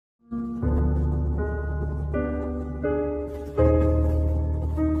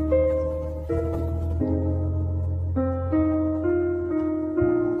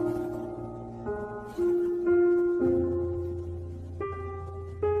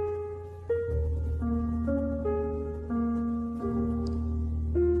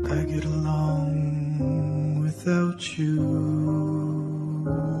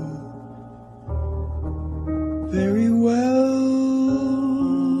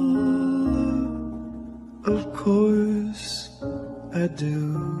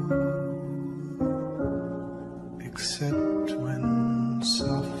do, except when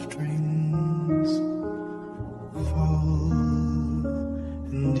soft rains fall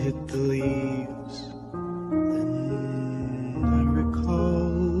and hit the leaves. Then I recall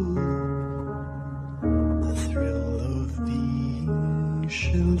the thrill of being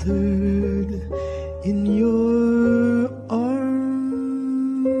sheltered in your arms.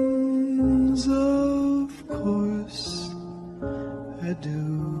 Of course I do.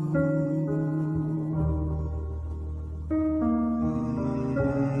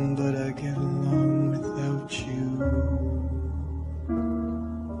 But I get along without you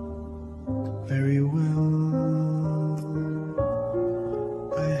very well.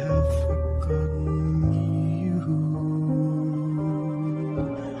 I have forgotten you,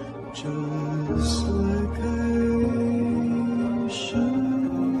 just like I should.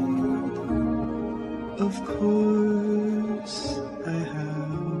 Of course I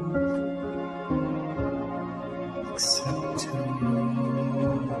have, except to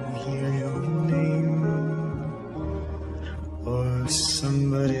hear your name or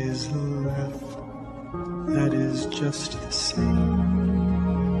somebody's laugh. That is just the same,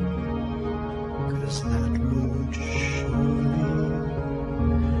 'cause that would surely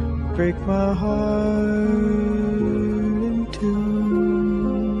break my heart in two.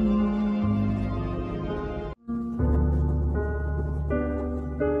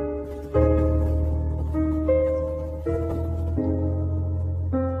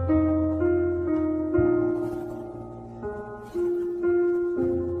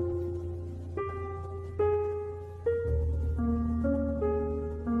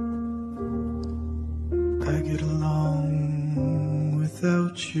 I get along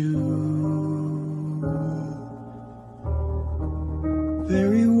without you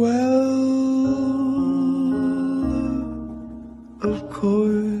very well. Of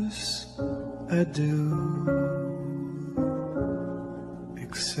course I do,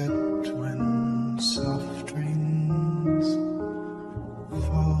 except when soft rains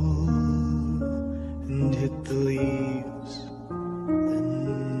fall and hit the leaves. Then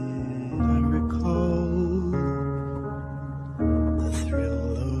I recall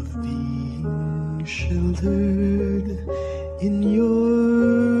sheltered in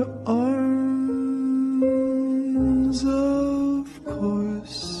your arms. Of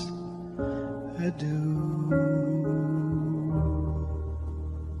course I do.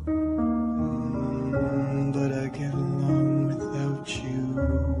 But I get along without you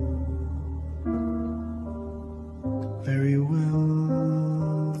very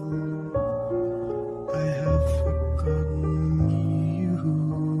well. I have forgotten you,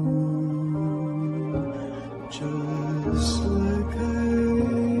 just like I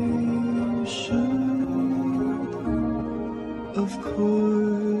should. Of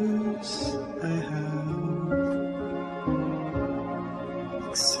course I have,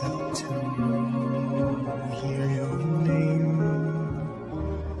 except to hear your name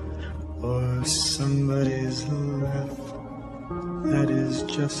or somebody's laugh. That is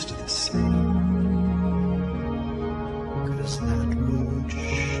just the same, 'cause that would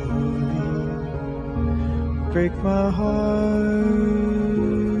surely break my heart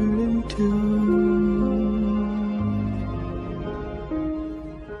in two.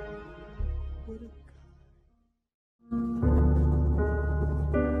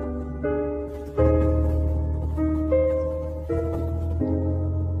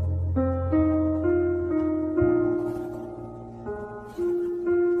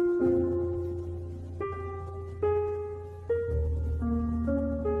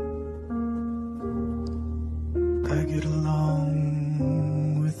 I get along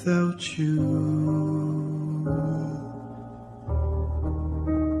without you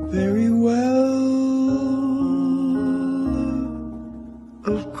very well.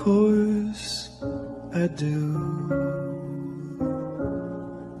 Of course I do,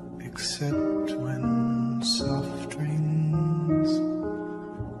 except when soft rains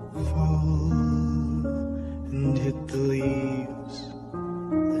fall and hit the leaves.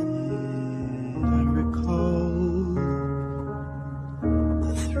 Then I recall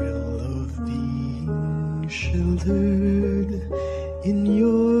the thrill of being sheltered in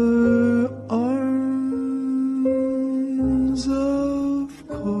your arms. Of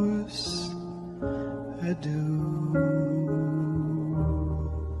course I do.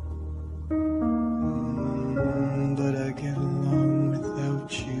 But I get along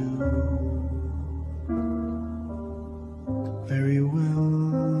without you very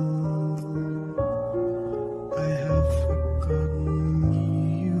well. I have forgotten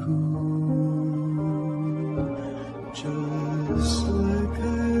you, just like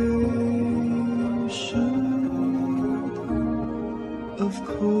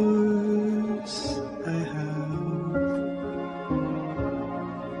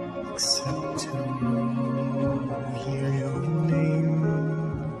except to hear your name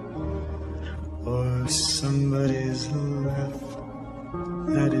or somebody's laugh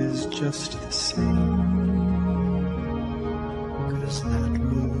that is just the same, 'cause that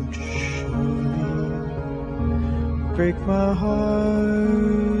would surely break my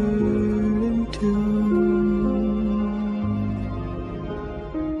heart in two.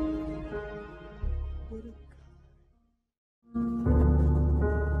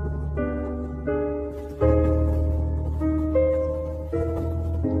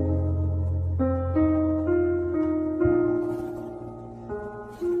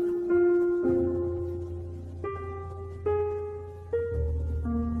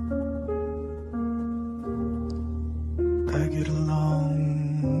 I get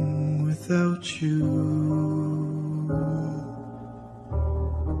along without you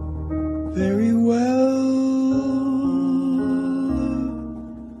very well.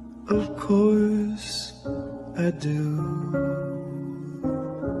 Of course I do,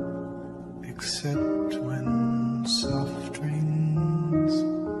 except when soft rains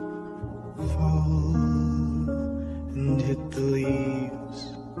fall and hit the leaves.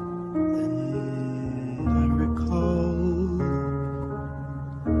 Then I recall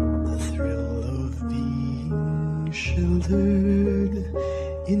the thrill of being sheltered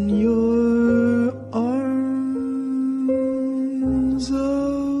in your arms.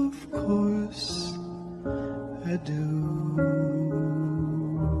 Of course I do.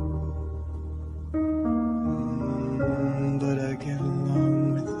 But I get along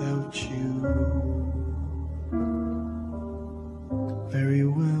without you very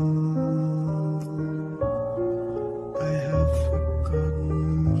well. I have forgotten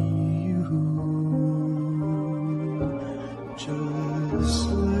you, just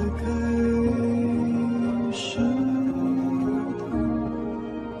like I should.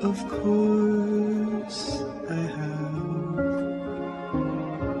 Of course I have,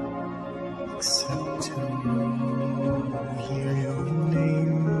 except to hear your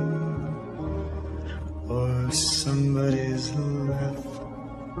name or somebody's laugh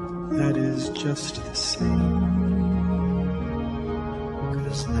that is just the same,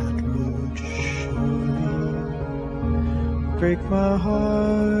 'cause that would surely break my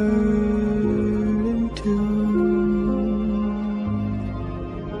heart in two.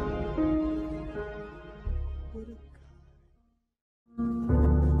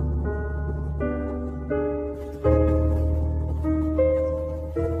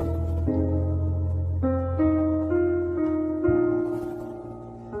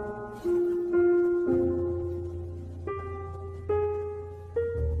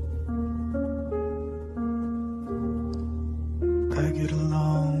 I get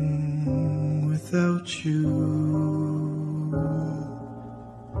along without you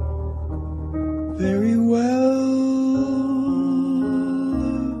very well.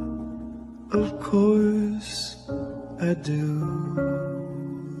 Of course I do,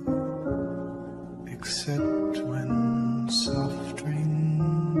 except when soft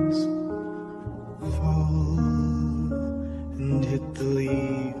rains fall and hit the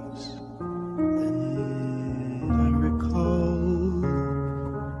leaves. Then I recall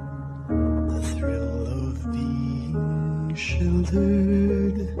the thrill of being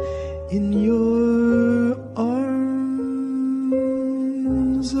sheltered in your arms.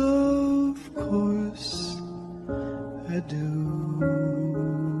 Of course I do.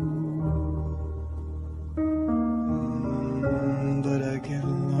 But I get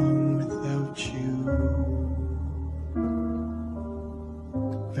along without you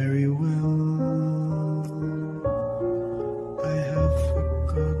very well. I have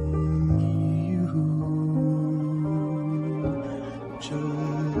forgotten you,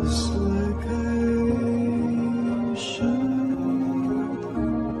 just like I should.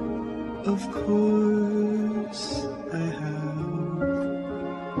 Of course I have,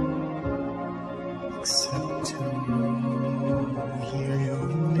 except to hear your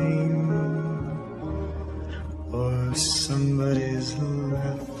name or somebody's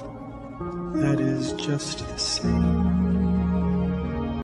laugh that is just the same,